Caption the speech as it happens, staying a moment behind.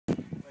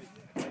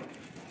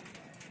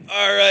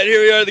All right,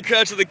 here we are at the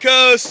Crouch of the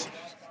Coast.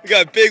 We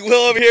got Big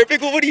Will over here.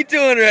 Big Will, what are you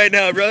doing right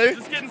now, brother?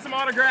 Just getting some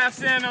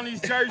autographs in on these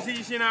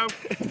jerseys, you know,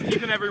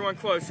 keeping everyone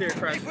close here,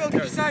 Crouch. Big Will, can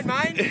you sign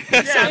mine?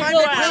 Yeah, mine,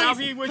 I'll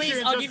be with you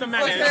in just a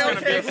minute. It's going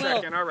to be a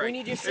second. All right.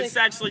 It's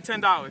actually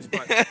 $10,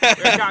 but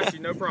I got you.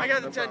 No problem. I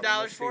got the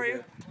 $10 for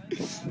you.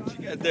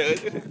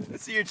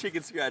 Let's see your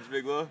chicken scratch,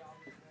 Big Will.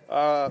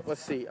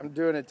 Let's see. I'm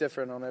doing it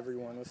different on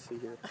everyone. Let's see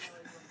here.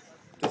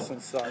 This one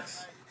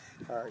sucks.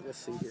 All right, let's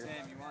see here.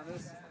 Sam, you want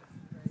this?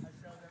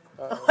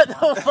 What the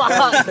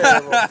fuck?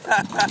 Terrible.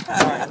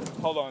 All right,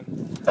 hold on.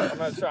 I'm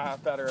going to try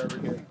half better over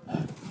here.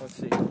 Let's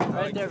see.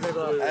 Right there, Big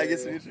Will. I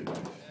guess we should.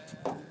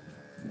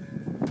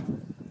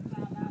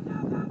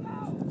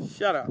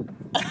 Shut up.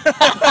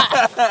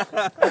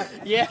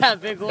 Yeah,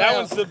 Big Will. That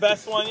one's the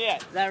best one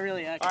yet. That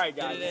really All actually. right,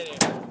 guys.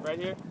 Right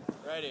here?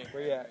 Right here.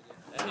 Where you at?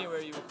 Anywhere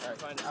you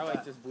find a I spot.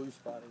 like this blue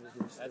spot.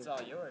 That's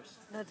all yours.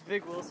 That's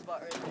Big Will's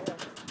spot right there.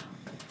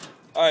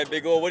 All right,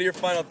 Big Will, what are your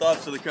final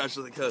thoughts for the Crouch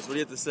of the Coast? What do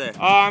you have to say?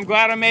 I'm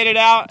glad I made it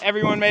out.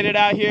 Everyone made it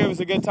out here. It was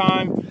a good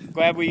time.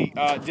 Glad we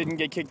didn't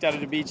get kicked out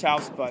of the beach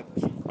house, but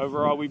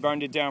overall we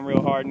burned it down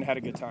real hard and had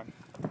a good time.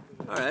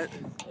 All right.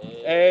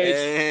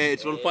 Hey.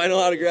 One final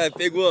autograph.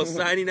 Big Will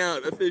signing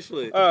out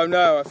officially. Oh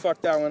no, I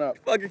fucked that one up.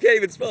 Fucker can't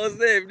even spell his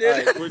name, dude.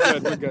 All right, we're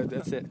good. We're good.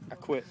 That's it. I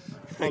quit.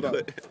 Hold up.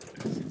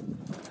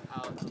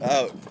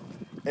 Out.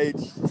 H.